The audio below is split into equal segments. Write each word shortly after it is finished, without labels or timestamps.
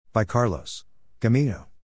By Carlos Gamino.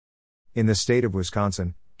 In the state of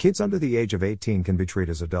Wisconsin, kids under the age of 18 can be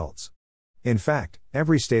treated as adults. In fact,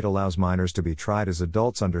 every state allows minors to be tried as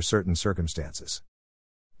adults under certain circumstances.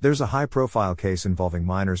 There's a high-profile case involving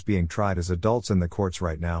minors being tried as adults in the courts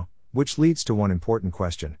right now, which leads to one important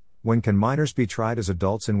question: when can minors be tried as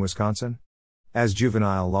adults in Wisconsin? As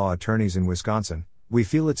juvenile law attorneys in Wisconsin, we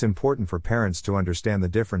feel it's important for parents to understand the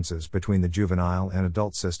differences between the juvenile and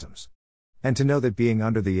adult systems. And to know that being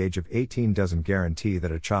under the age of 18 doesn't guarantee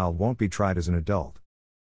that a child won't be tried as an adult.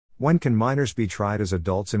 When can minors be tried as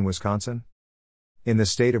adults in Wisconsin? In the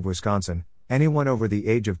state of Wisconsin, anyone over the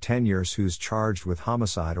age of 10 years who's charged with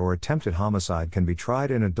homicide or attempted homicide can be tried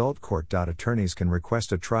in adult court. Attorneys can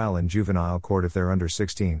request a trial in juvenile court if they're under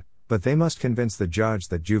 16, but they must convince the judge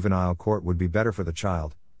that juvenile court would be better for the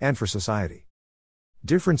child, and for society.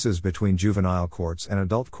 Differences between juvenile courts and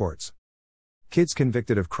adult courts. Kids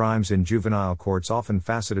convicted of crimes in juvenile courts often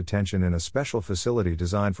facet attention in a special facility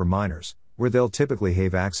designed for minors, where they'll typically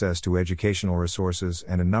have access to educational resources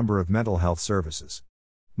and a number of mental health services.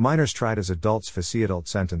 Minors tried as adults face adult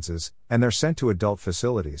sentences, and they're sent to adult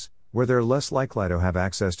facilities, where they're less likely to have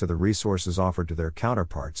access to the resources offered to their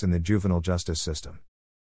counterparts in the juvenile justice system.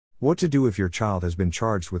 What to do if your child has been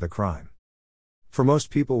charged with a crime? For most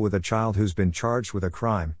people with a child who's been charged with a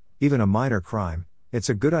crime, even a minor crime, it's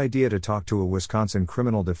a good idea to talk to a Wisconsin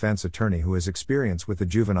criminal defense attorney who has experience with the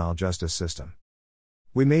juvenile justice system.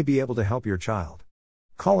 We may be able to help your child.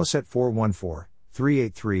 Call us at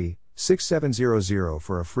 414-383-6700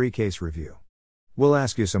 for a free case review. We'll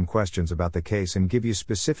ask you some questions about the case and give you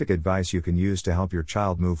specific advice you can use to help your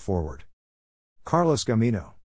child move forward. Carlos Gamino.